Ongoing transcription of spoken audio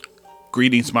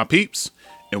Greetings, my peeps,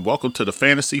 and welcome to the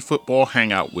Fantasy Football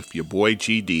Hangout with your boy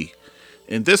GD.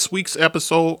 In this week's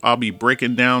episode, I'll be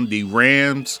breaking down the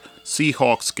Rams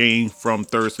Seahawks game from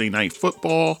Thursday Night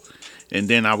Football, and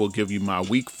then I will give you my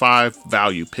Week 5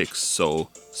 value picks. So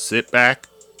sit back,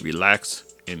 relax,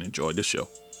 and enjoy the show.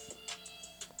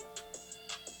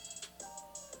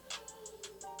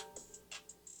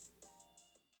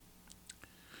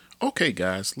 Okay,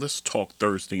 guys, let's talk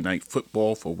Thursday Night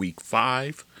Football for Week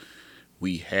 5.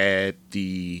 We had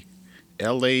the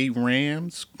LA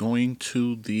Rams going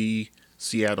to the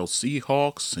Seattle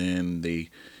Seahawks, and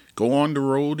they go on the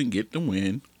road and get the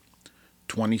win,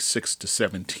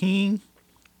 26-17.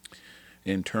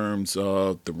 In terms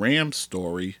of the Rams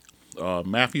story,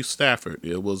 Matthew Stafford,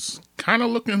 it was kind of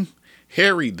looking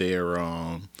hairy there,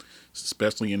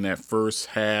 especially in that first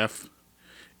half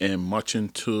and much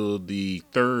into the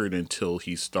third until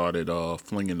he started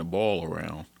flinging the ball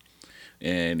around.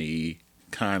 And he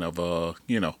kind of,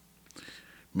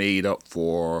 made up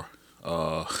for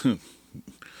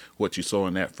what you saw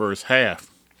in that first half.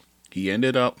 He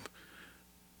ended up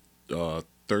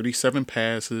 37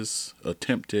 passes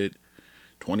attempted,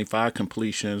 25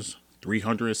 completions,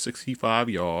 365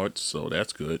 yards, so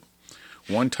that's good.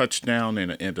 One touchdown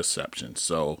and an interception.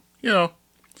 So,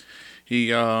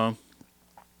 he for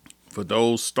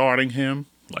those starting him,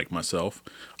 like myself,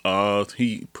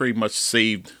 he pretty much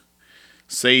saved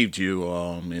you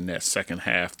in that second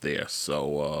half there.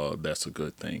 So that's a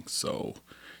good thing. So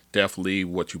definitely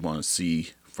what you want to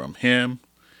see from him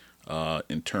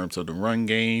in terms of the run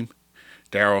game.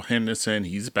 Darrell Henderson,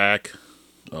 he's back.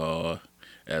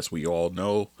 As we all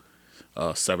know,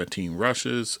 17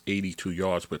 rushes, 82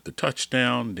 yards with the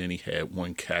touchdown. Then he had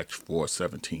one catch for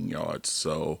 17 yards.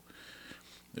 So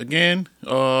again,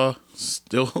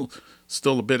 still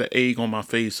a bit of egg on my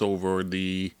face over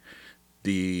the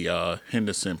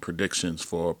Henderson predictions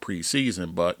for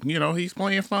preseason, but he's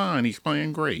playing fine. He's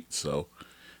playing great. So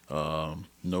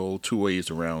no two ways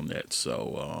around that.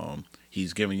 So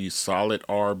he's giving you solid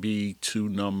RB2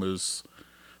 numbers.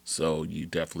 So you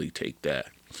definitely take that.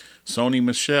 Sony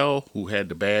Michel, who had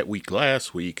the bad week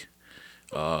last week,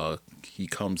 he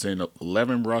comes in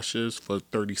 11 rushes for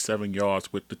 37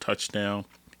 yards with the touchdown,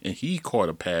 and he caught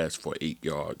a pass for 8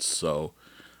 yards. So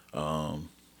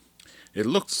it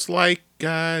looks like,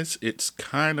 guys, it's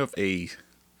kind of a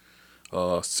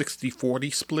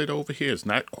 60-40 split over here. It's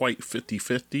not quite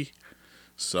 50-50.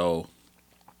 So,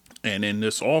 and in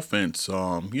this offense,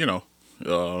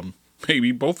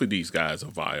 maybe both of these guys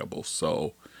are viable.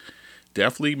 So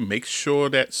definitely make sure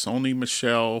that Sony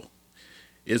Michel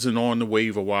isn't on the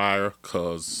waiver wire,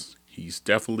 because he's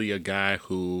definitely a guy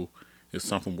who, if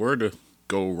something were to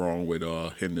go wrong with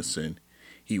Henderson,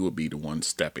 he would be the one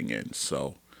stepping in.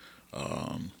 So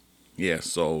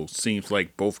so seems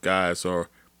like both guys are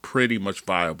pretty much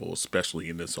viable, especially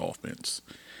in this offense.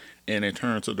 And in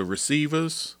terms of the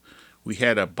receivers, we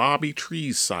had a Bobby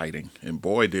Trees sighting, and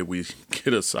boy, did we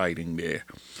get a sighting there.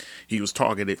 He was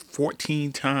targeted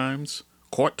 14 times,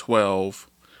 caught 12,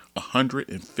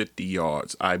 150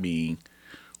 yards. I mean,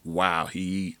 wow,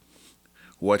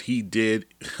 what he did,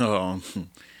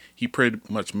 he pretty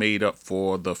much made up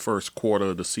for the first quarter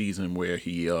of the season where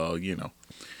he,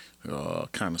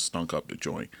 kind of stunk up the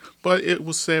joint. But it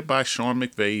was said by Sean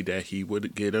McVay that he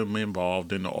would get him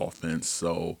involved in the offense,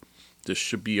 so this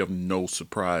should be of no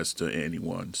surprise to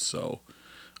anyone. So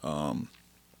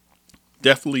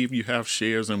definitely, if you have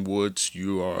shares in Woods,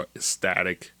 you are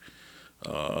ecstatic.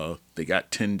 They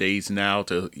got 10 days now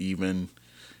to even,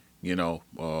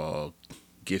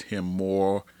 get him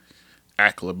more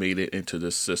acclimated into the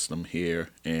system here.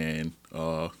 And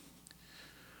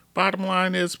bottom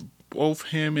line is, both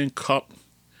him and Cup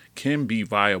can be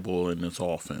viable in this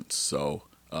offense. So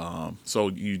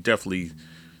you definitely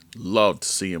loved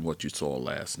seeing what you saw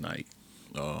last night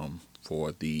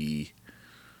for the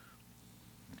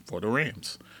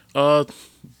Rams.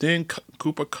 Then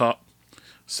Cooper Kupp,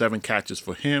 7 catches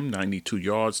for him, 92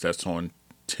 yards. That's on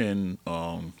 10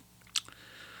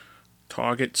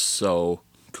 targets. So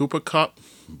Cooper Kupp,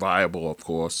 viable, of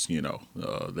course.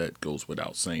 That goes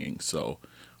without saying. So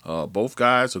both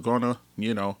guys are gonna,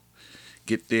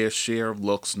 get their share of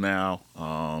looks now.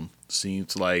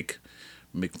 Seems like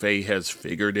McVay has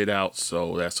figured it out,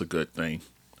 so that's a good thing.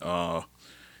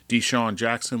 Deshaun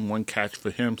Jackson, 1 catch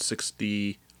for him,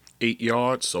 68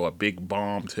 yards, so a big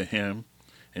bomb to him,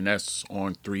 and that's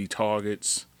on 3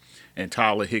 targets. And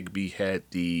Tyler Higbee had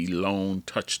the lone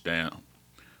touchdown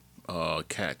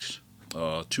catch,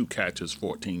 2 catches,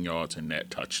 14 yards in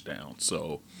that touchdown.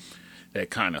 So that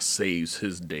kind of saves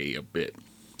his day a bit.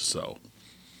 So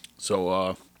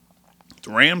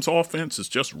the Rams offense is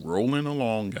just rolling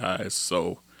along, guys.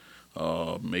 So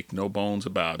make no bones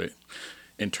about it.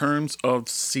 In terms of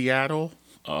Seattle,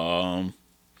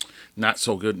 not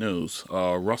so good news.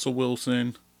 Russell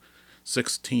Wilson,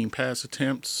 16 pass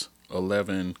attempts,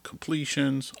 11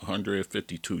 completions,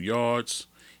 152 yards.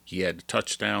 He had a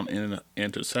touchdown and an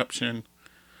interception.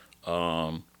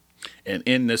 And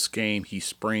in this game, he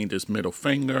sprained his middle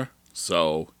finger.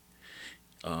 So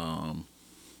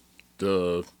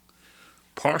the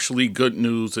partially good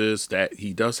news is that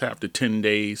he does have the 10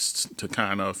 days to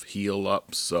kind of heal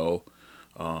up. So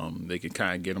they can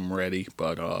kind of get him ready.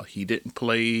 But he didn't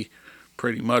play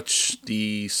pretty much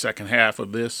the second half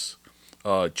of this.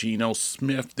 Geno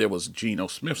Smith, there was Geno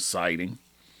Smith sighting.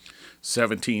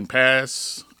 17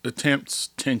 pass attempts,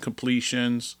 10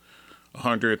 completions,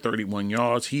 131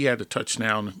 yards. He had a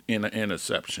touchdown and an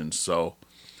interception. So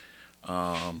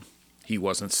he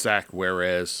wasn't sacked,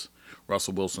 whereas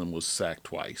Russell Wilson was sacked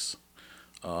twice.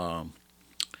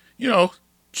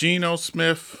 Geno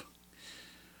Smith,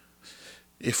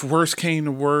 if worse came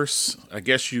to worse, I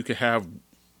guess you could have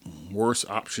worse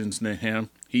options than him.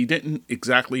 He didn't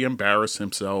exactly embarrass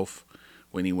himself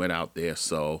when he went out there,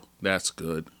 so that's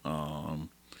good.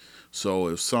 So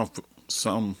if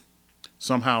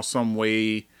somehow, some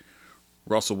way,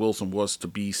 Russell Wilson was to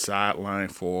be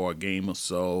sidelined for a game or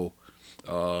so,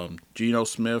 Geno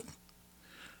Smith,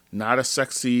 not a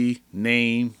sexy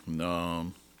name,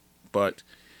 but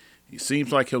it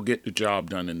seems like he'll get the job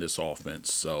done in this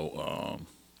offense. So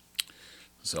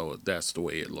that's the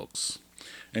way it looks.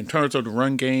 In terms of the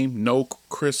run game, no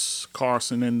Chris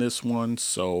Carson in this one.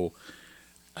 So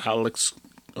Alex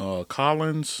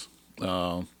Collins,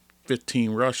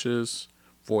 15 rushes,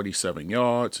 47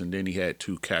 yards, and then he had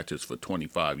 2 catches for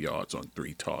 25 yards on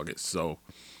 3 targets. So,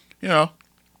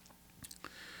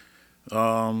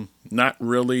 not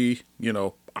really,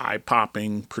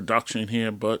 eye-popping production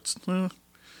here, but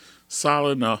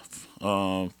solid enough,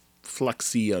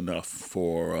 flexy enough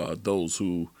for those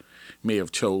who may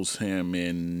have chose him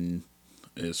in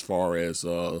as far as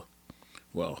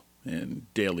in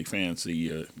daily fantasy,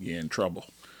 you're in trouble.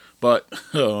 But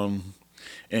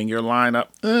in your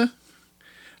lineup,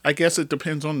 I guess it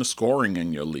depends on the scoring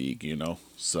in your league,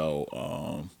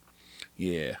 So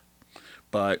yeah,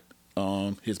 but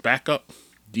his backup,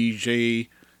 DJ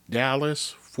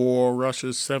Dallas, 4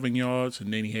 rushes, 7 yards,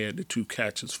 and then he had the 2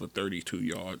 catches for 32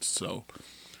 yards.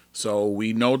 So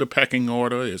we know the pecking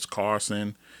order is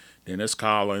Carson, then it's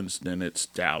Collins, then it's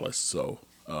Dallas. So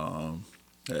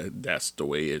that's the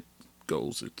way it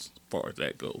goes as far as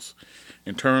that goes.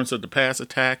 In terms of the pass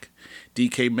attack,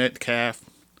 DK Metcalf,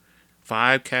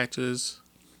 5 catches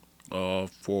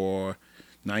for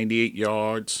 98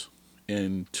 yards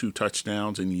and 2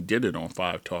 touchdowns, and he did it on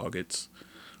 5 targets.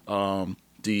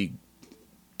 The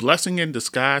blessing in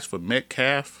disguise for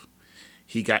Metcalf,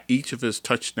 he got each of his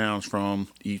touchdowns from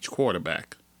each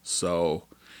quarterback. So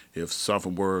if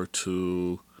something were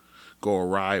to go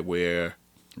awry where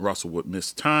Russell would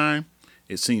miss time,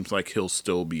 it seems like he'll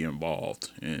still be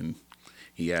involved, and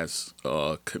he has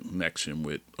a connection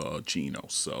with Geno.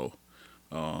 So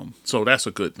that's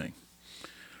a good thing.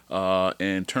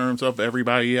 In terms of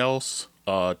everybody else,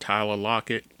 Tyler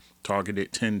Lockett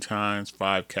targeted 10 times,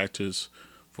 5 catches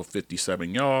for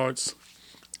 57 yards.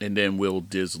 And then Will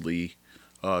Disley,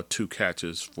 2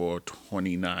 catches for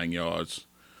 29 yards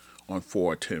on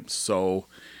 4 attempts. So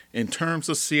in terms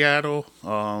of Seattle,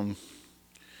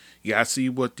 you got to see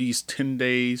what these 10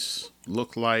 days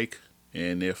look like.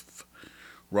 And if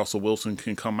Russell Wilson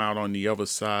can come out on the other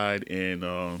side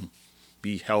and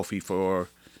be healthy for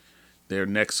their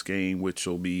next game, which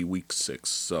will be week 6.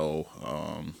 So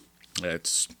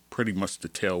that's pretty much the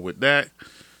tale with that.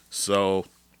 So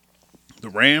the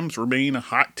Rams remain a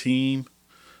hot team.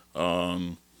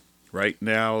 Right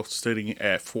now, sitting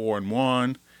at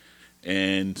 4-1,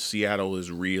 and Seattle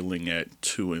is reeling at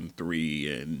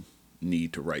 2-3 and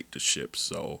need to right the ship.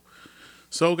 So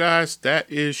guys,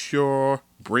 that is your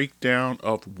breakdown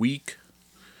of week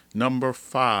number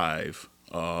 5.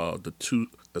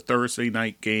 The Thursday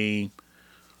night game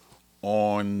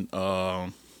on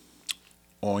your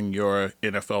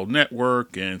NFL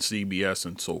Network and CBS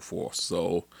and so forth.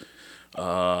 So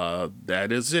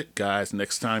that is it, guys.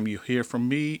 Next time you hear from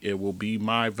me, it will be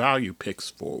my value picks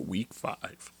for week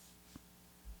 5.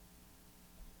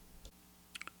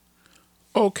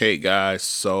 Okay, guys,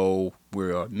 so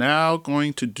we're now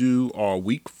going to do our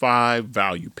week 5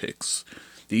 value picks.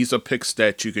 These are picks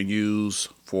that you can use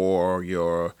for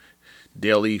your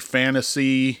daily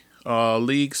fantasy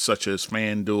leagues, such as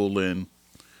FanDuel and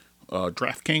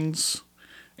DraftKings,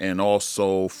 and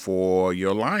also for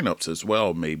your lineups as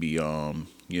well. Maybe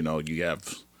You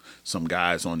have some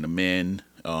guys on the mend,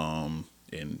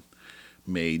 and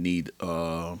may need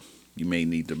you may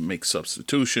need to make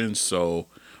substitutions. So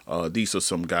these are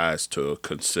some guys to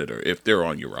consider if they're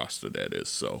on your roster. That is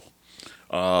so.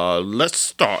 Let's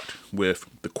start with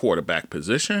the quarterback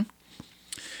position,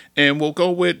 and we'll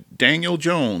go with Daniel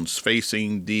Jones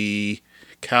facing the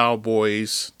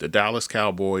Dallas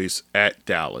Cowboys at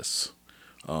Dallas.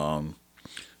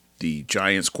 The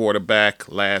Giants quarterback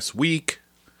last week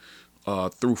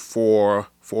threw for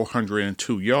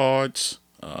 402 yards.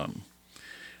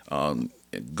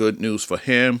 Good news for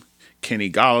him.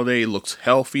 Kenny Golladay looks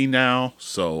healthy now,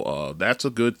 so that's a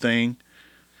good thing.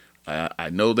 I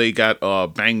know they got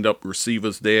banged up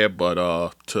receivers there, but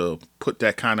to put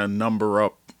that kind of number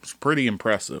up is pretty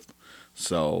impressive.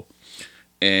 So,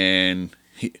 and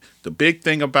the big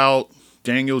thing about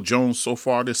Daniel Jones so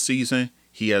far this season,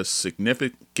 he has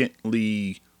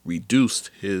significantly reduced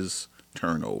his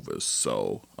turnovers.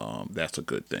 So that's a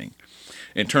good thing.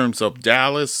 In terms of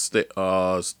Dallas, the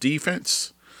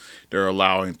defense, they're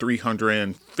allowing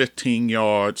 315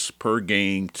 yards per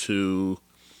game to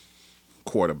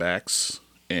quarterbacks,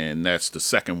 and that's the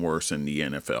second worst in the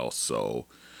NFL. So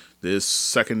this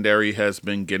secondary has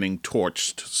been getting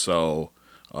torched. So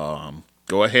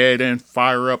go ahead and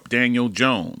fire up Daniel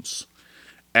Jones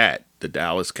at the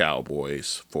Dallas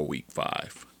Cowboys for Week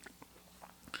 5.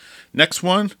 Next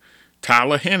one,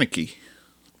 Tyler Heinicke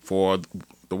for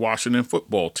the Washington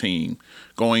football team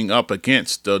going up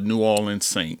against the New Orleans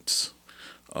Saints.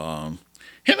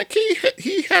 Heinicke,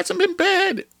 he hasn't been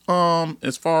bad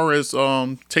as far as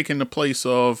taking the place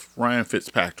of Ryan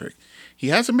Fitzpatrick. He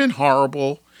hasn't been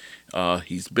horrible.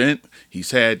 He's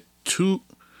had two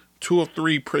or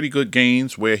three pretty good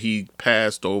games where he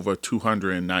passed over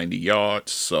 290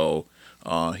 yards. So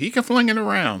he can fling it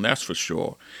around, that's for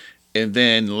sure. And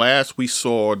then last we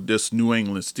saw this New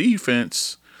England's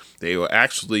defense, they were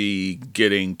actually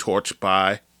getting torched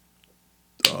by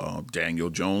Daniel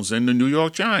Jones and the New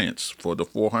York Giants for the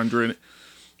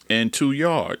 402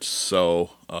 yards.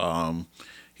 So,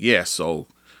 so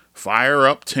fire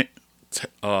up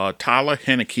Tyler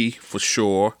Heinicke for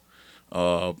sure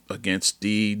against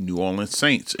the New Orleans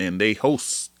Saints, and they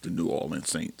host the New Orleans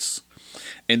Saints.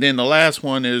 And then the last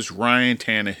one is Ryan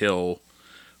Tannehill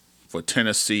for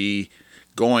Tennessee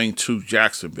going to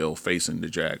Jacksonville facing the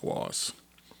Jaguars.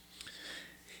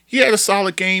 He had a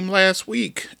solid game last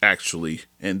week, actually,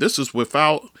 and this is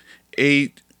without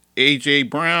A.J.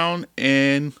 Brown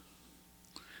and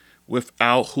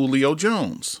without Julio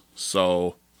Jones.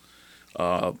 So,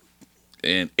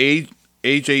 and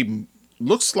A.J.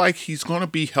 looks like he's going to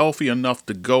be healthy enough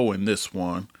to go in this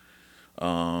one.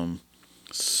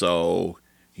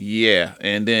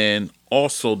 And then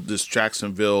also this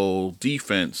Jacksonville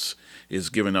defense is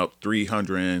giving up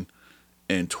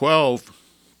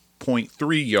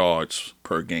 312.3 yards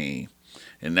per game,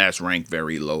 and that's ranked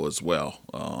very low as well,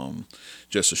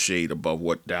 just a shade above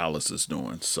what Dallas is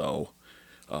doing. So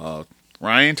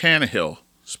Ryan Tannehill,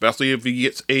 especially if he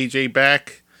gets AJ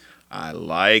back, I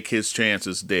like his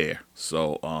chances there.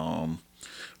 So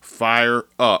fire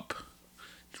up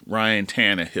Ryan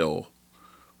Tannehill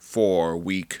for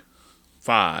Week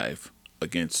 5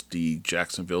 against the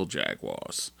Jacksonville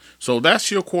Jaguars. So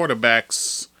that's your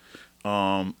quarterbacks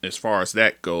as far as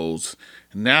that goes.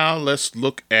 Now let's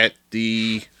look at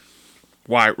the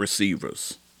wide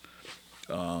receivers.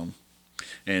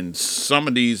 And some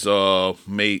of these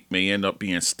may end up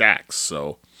being stacks.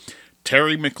 So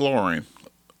Terry McLaurin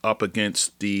up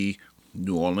against the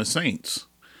New Orleans Saints.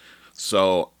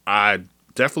 So I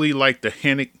definitely like the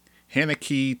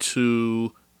Heinicke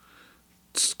to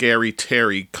Scary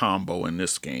Terry combo in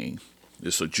this game.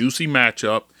 It's a juicy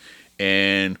matchup,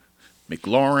 and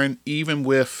McLaurin, even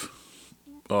with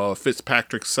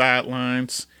Fitzpatrick's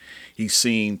sidelines, he's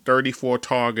seen 34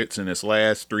 targets in his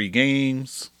last 3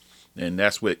 games, and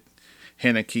that's with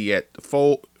Heinicke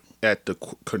at the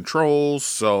controls.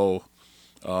 So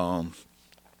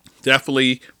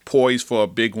definitely poised for a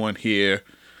big one here.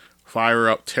 Fire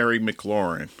up Terry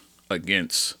McLaurin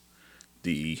against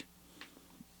the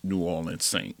New Orleans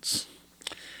Saints.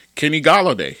 Kenny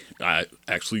Golladay, I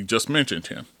actually just mentioned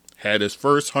him, had his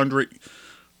first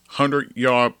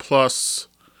 100-yard plus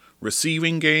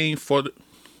receiving game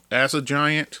as a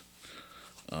Giant.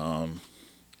 And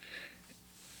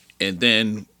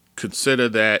then consider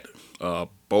that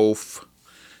both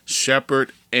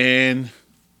Shepard and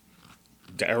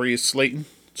Darius Slayton,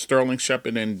 Sterling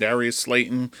Shepard and Darius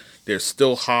Slayton, they're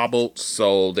still hobbled,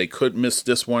 so they could miss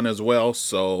this one as well.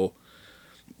 So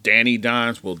Danny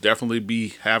Dimes will definitely be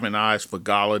having eyes for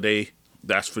Golladay,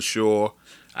 that's for sure.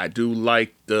 I do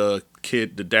like the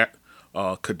kid,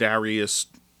 Kadarius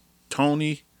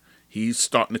Toney. He's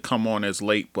starting to come on as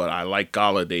late, but I like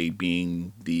Galladay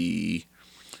being the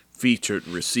featured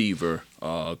receiver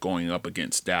going up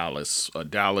against Dallas.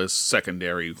 Dallas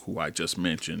secondary, who I just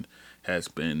mentioned, has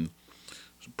been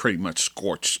pretty much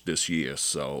scorched this year.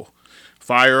 So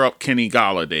fire up Kenny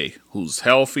Galladay, who's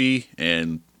healthy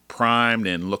and primed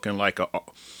and looking like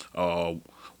a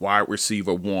wide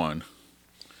receiver one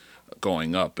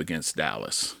going up against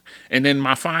Dallas. And then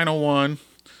my final one,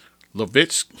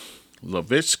 Laviska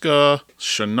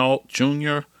Shenault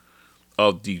Jr.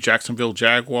 of the Jacksonville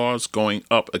Jaguars going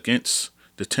up against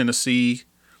the Tennessee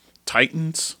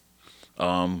Titans.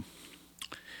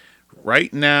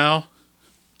 Right now,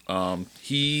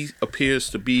 he appears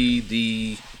to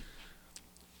be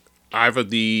either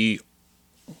the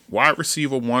wide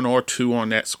receiver 1 or 2 on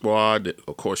that squad.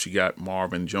 Of course, you got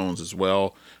Marvin Jones as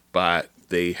well, but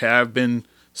they have been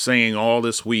saying all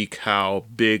this week how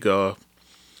big a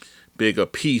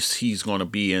piece he's going to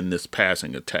be in this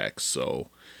passing attack. So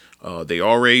they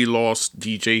already lost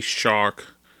DJ Shark,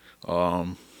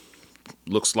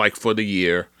 looks like for the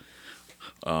year.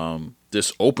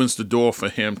 This opens the door for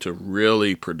him to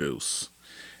really produce.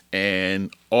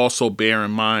 And also bear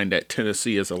in mind that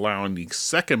Tennessee is allowing the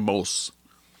second most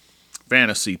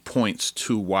fantasy points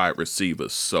to wide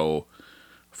receivers. So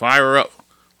fire up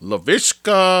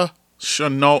Laviska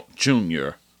Shenault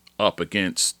Jr. up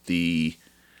against the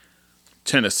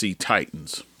Tennessee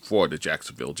Titans for the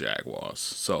Jacksonville Jaguars.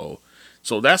 So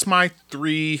that's my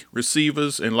 3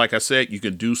 receivers. And like I said, you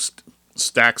can do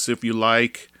stacks if you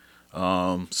like.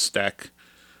 Stack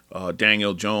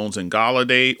Daniel Jones and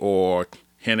Galladay, or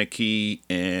Henneke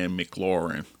and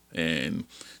McLaurin. And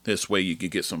this way you can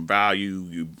get some value.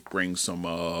 You bring some,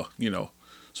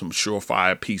 some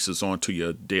surefire pieces onto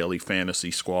your daily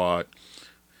fantasy squad.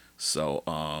 So,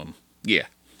 yeah.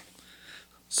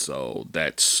 So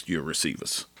that's your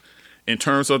receivers. In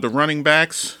terms of the running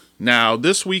backs, now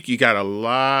this week you got a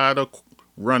lot of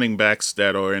running backs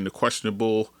that are in the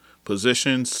questionable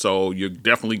positions, so you're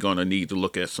definitely going to need to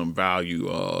look at some value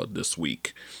this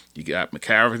week. You got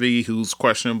McCaffrey, who's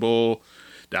questionable,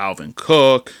 Dalvin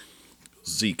Cook,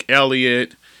 Zeke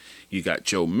Elliott. You got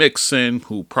Joe Mixon,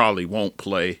 who probably won't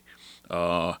play,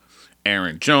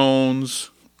 Aaron Jones,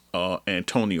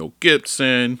 Antonio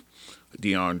Gibson,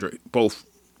 DeAndre,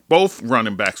 both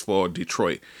running backs for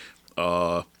Detroit.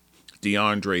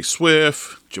 DeAndre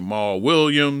Swift, Jamal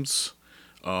Williams,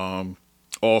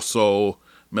 also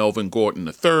Melvin Gordon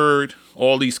III.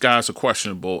 All these guys are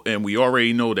questionable, and we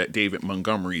already know that David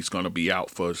Montgomery is going to be out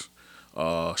for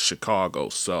Chicago.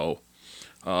 So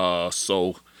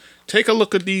take a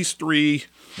look at these 3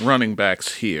 running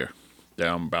backs here that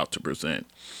I'm about to present.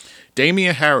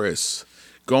 Damian Harris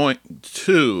going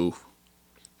to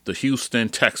the Houston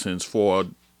Texans for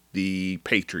the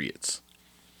Patriots.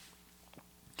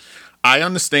 I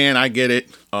understand. I get it.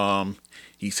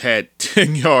 He's had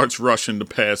 10 yards rushing the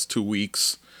past 2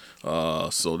 weeks.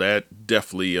 So that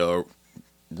definitely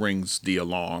rings the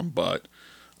alarm. But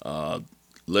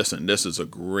listen, this is a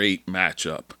great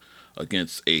matchup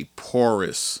against a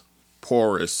porous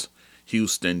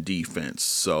Houston defense.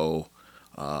 So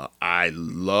I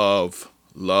love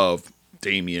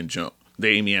Damian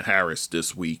Harris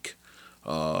this week,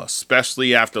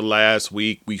 especially after last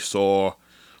week we saw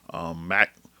Matt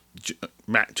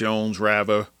Jones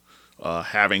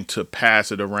having to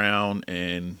pass it around,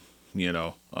 and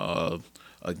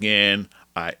again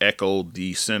I echoed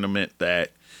the sentiment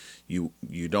that you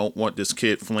don't want this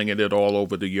kid flinging it all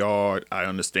over the yard. I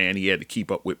understand he had to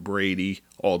keep up with Brady,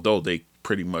 although they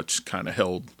pretty much kind of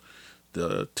held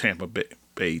the Tampa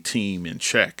Bay team in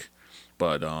check.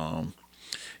 But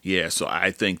so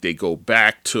I think they go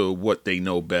back to what they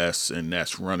know best, and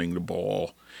that's running the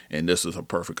ball. And this is a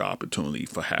perfect opportunity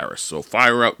for Harris. So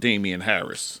fire up Damian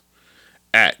Harris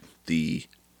at the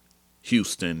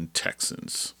Houston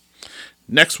Texans.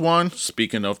 Next one,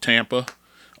 speaking of Tampa,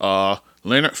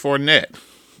 Leonard Fournette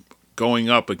going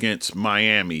up against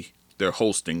Miami. They're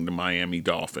hosting the Miami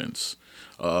Dolphins.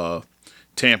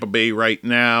 Tampa Bay right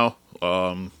now,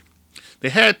 they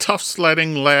had tough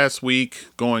sledding last week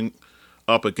going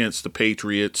up against the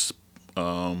Patriots.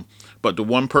 But the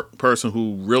one person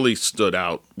who really stood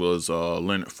out was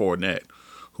Leonard Fournette,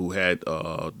 who had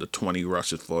the 20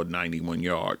 rushes for 91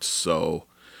 yards. So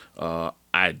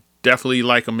I definitely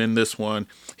like him in this one.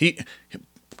 He's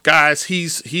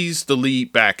the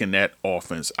lead back in that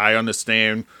offense. I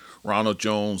understand Ronald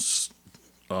Jones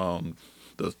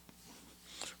the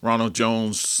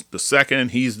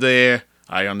second. He's there.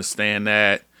 I understand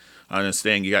that. I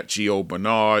understand you got Gio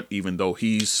Bernard, even though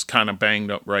he's kind of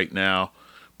banged up right now.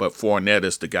 but Fournette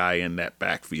is the guy in that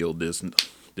backfield.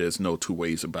 There's no two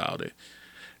ways about it.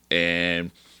 And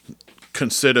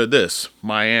consider this: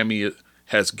 Miami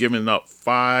has given up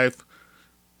 5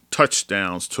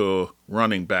 touchdowns to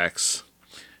running backs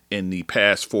in the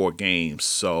past 4 games.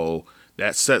 So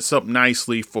that sets up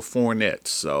nicely for Fournette.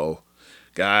 So,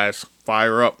 guys,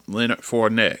 fire up Leonard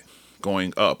Fournette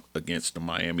going up against the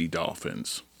Miami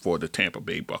Dolphins for the Tampa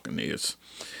Bay Buccaneers.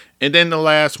 And then the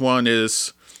last one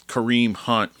is Kareem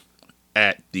Hunt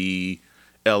at the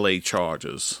LA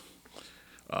Chargers.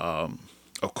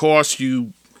 Of course,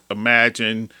 you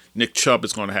imagine Nick Chubb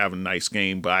is going to have a nice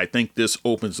game, but I think this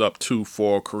opens up too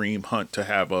for Kareem Hunt to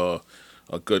have a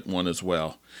good one as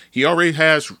well. He already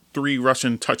has 3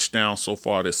 rushing touchdowns so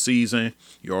far this season.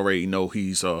 You already know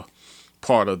he's a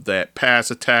part of that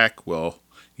pass attack. Well,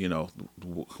 you know,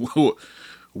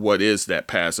 what is that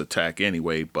pass attack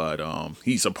anyway, but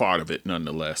he's a part of it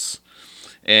nonetheless.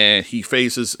 And he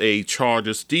faces a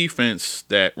Chargers defense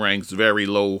that ranks very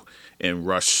low in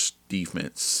rush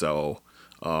defense. So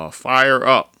fire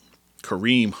up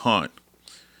Kareem Hunt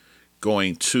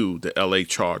going to the LA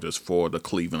Chargers for the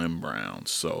Cleveland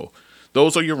Browns. So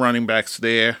those are your running backs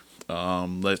there.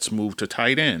 Let's move to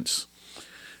tight ends.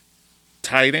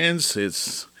 Tight ends,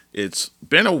 it's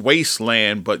been a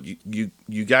wasteland, but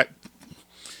you got,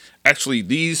 actually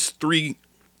these 3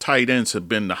 tight ends have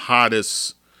been the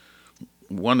hottest,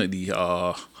 one of the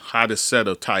hottest set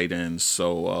of tight ends.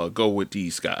 So go with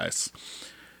these guys.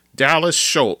 Dallas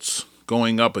Schultz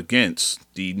going up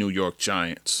against the New York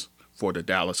Giants for the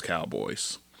Dallas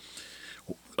Cowboys.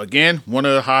 Again, one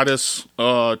of the hottest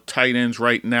tight ends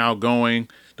right now going.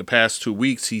 The past 2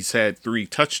 weeks, he's had 3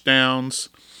 touchdowns,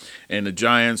 and the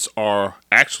Giants are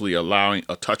actually allowing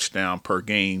a touchdown per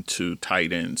game to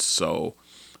tight ends. So,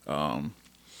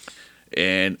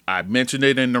 and I mentioned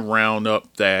it in the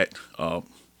roundup that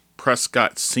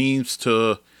Prescott seems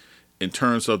to, in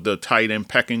terms of the tight end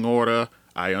pecking order,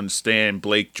 I understand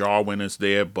Blake Jarwin is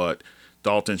there, but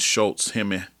Dalton Schultz,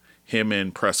 him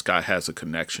and Prescott has a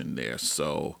connection there.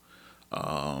 So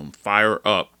fire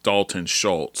up Dalton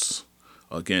Schultz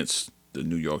against the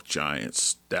New York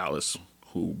Giants, Dallas,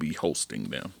 who will be hosting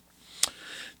them.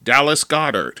 Dallas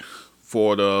Goedert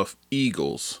for the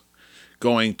Eagles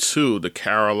going to the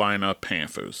Carolina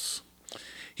Panthers.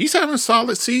 He's having a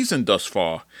solid season thus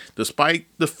far, despite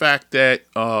the fact that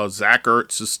Zach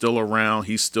Ertz is still around.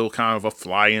 He's still kind of a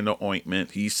fly in the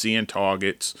ointment. He's seeing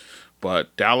targets,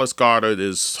 but Dallas Goedert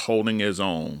is holding his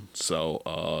own.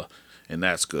 So, and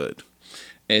that's good.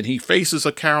 And he faces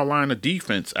a Carolina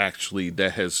defense, actually,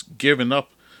 that has given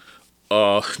up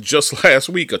just last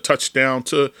week a touchdown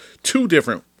to 2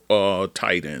 different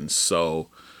tight ends. So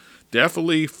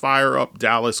definitely fire up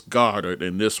Dallas Goedert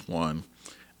in this one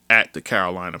at the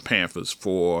Carolina Panthers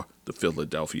for the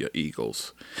Philadelphia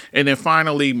Eagles. And then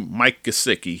finally, Mike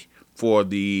Gesicki for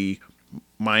the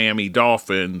Miami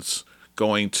Dolphins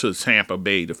going to Tampa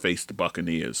Bay to face the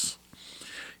Buccaneers.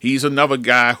 He's another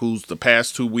guy who's the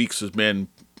past 2 weeks has been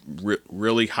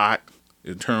really hot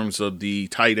in terms of the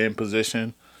tight end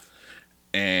position.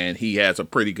 And he has a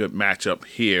pretty good matchup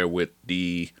here with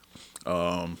the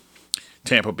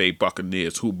Tampa Bay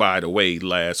Buccaneers, who, by the way,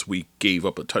 last week gave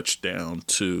up a touchdown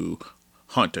to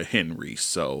Hunter Henry.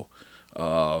 So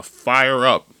fire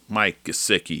up Mike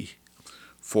Gesicki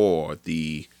for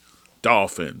the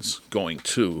Dolphins going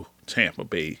to Tampa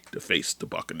Bay to face the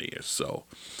Buccaneers.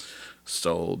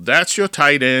 So that's your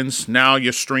tight ends. Now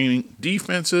your streaming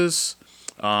defenses.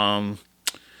 2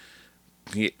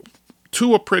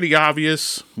 are pretty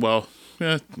obvious. Well,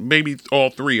 maybe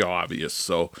all 3 are obvious.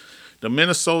 So the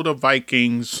Minnesota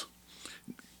Vikings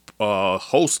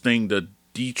hosting the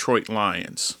Detroit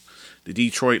Lions. The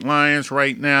Detroit Lions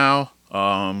right now,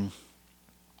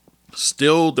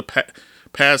 still the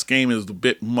pass game is a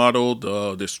bit muddled.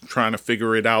 Just trying to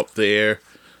figure it out there.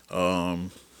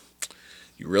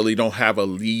 You really don't have a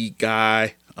lead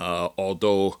guy,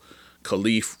 although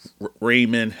Khalif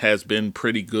Raymond has been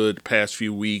pretty good the past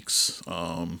few weeks.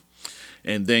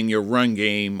 And then your run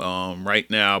game, right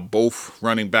now, both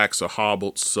running backs are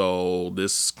hobbled, so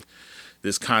this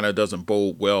kind of doesn't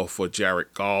bode well for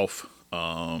Jared Goff.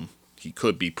 He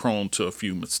could be prone to a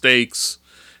few mistakes.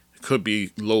 It could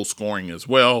be low scoring as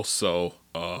well. So,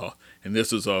 and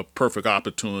this is a perfect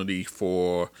opportunity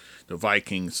for the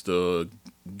Vikings to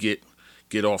get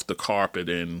off the carpet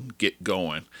and get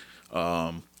going.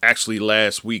 Actually,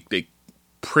 last week they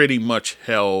pretty much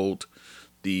held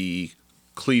the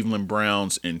Cleveland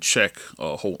Browns in check,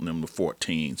 holding them to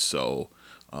 14. So,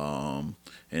 and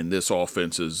this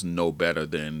offense is no better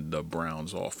than the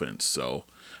Browns offense. So,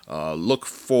 look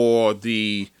for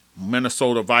the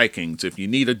Minnesota Vikings. If you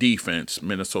need a defense,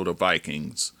 Minnesota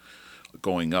Vikings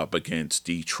going up against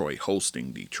Detroit,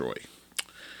 hosting Detroit.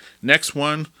 Next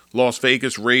one, Las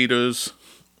Vegas Raiders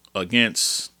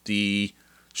against the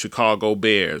Chicago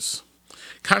Bears.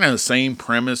 Kind of the same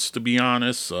premise, to be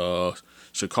honest.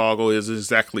 Chicago is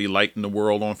exactly lighting the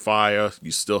world on fire.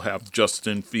 You still have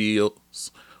Justin Fields,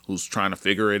 who's trying to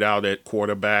figure it out at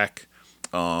quarterback.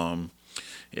 And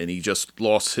he just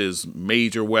lost his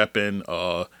major weapon,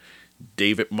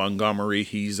 David Montgomery.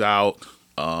 He's out.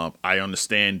 I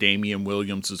understand Damian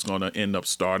Williams is going to end up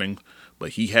starting,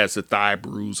 but he has a thigh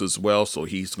bruise as well, so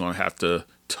he's going to have to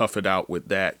tough it out with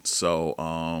that. So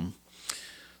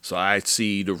I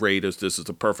see the Raiders. This is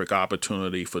the perfect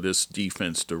opportunity for this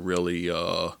defense to really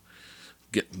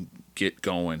get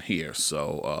going here.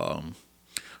 So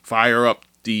fire up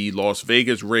the Las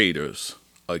Vegas Raiders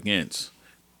against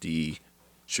the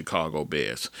Chicago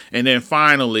Bears. And then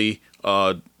finally,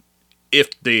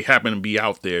 if they happen to be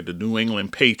out there, the New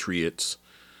England Patriots.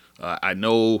 I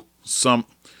know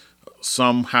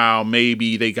somehow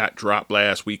maybe they got dropped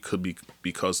last week, could be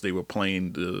because they were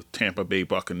playing the Tampa Bay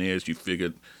Buccaneers. You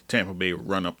figured Tampa Bay would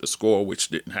run up the score, which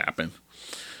didn't happen.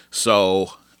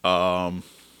 So, and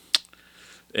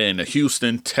the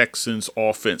Houston Texans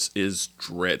offense is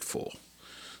dreadful.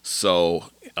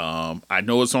 So, I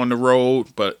know it's on the road,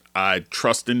 but I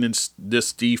trust in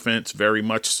this defense very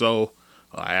much so.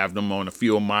 I have them on a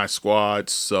few of my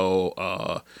squads,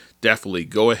 so definitely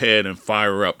go ahead and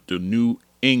fire up the New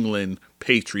England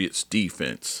Patriots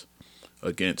defense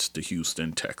against the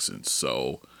Houston Texans.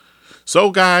 So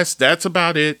guys, that's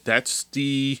about it. That's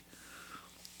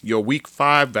your Week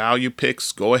 5 value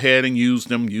picks. Go ahead and use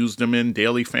them. Use them in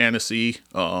daily fantasy,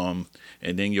 and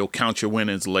then you'll count your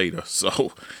winnings later.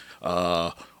 So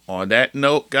on that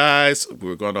note, guys,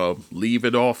 we're going to leave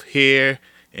it off here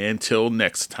until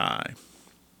next time.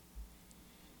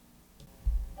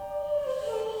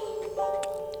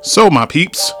 So, my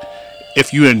peeps,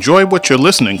 if you enjoy what you're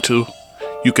listening to,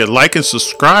 you can like and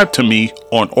subscribe to me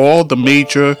on all the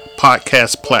major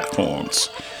podcast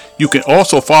platforms. You can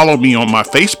also follow me on my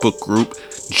Facebook group,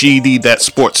 GD That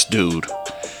Sports Dude.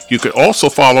 You can also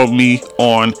follow me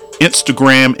on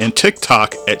Instagram and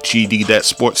TikTok at GD That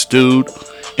Sports Dude.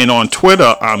 And on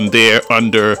Twitter, I'm there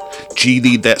under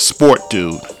GD That Sport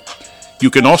Dude.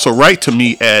 You can also write to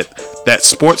me at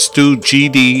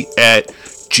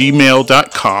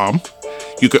thatsportsdudegd@gmail.com.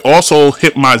 You can also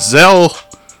hit my Zelle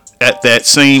at that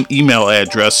same email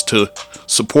address to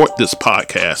support this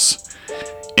podcast.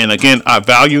 And again, I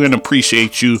value and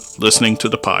appreciate you listening to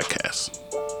the podcast.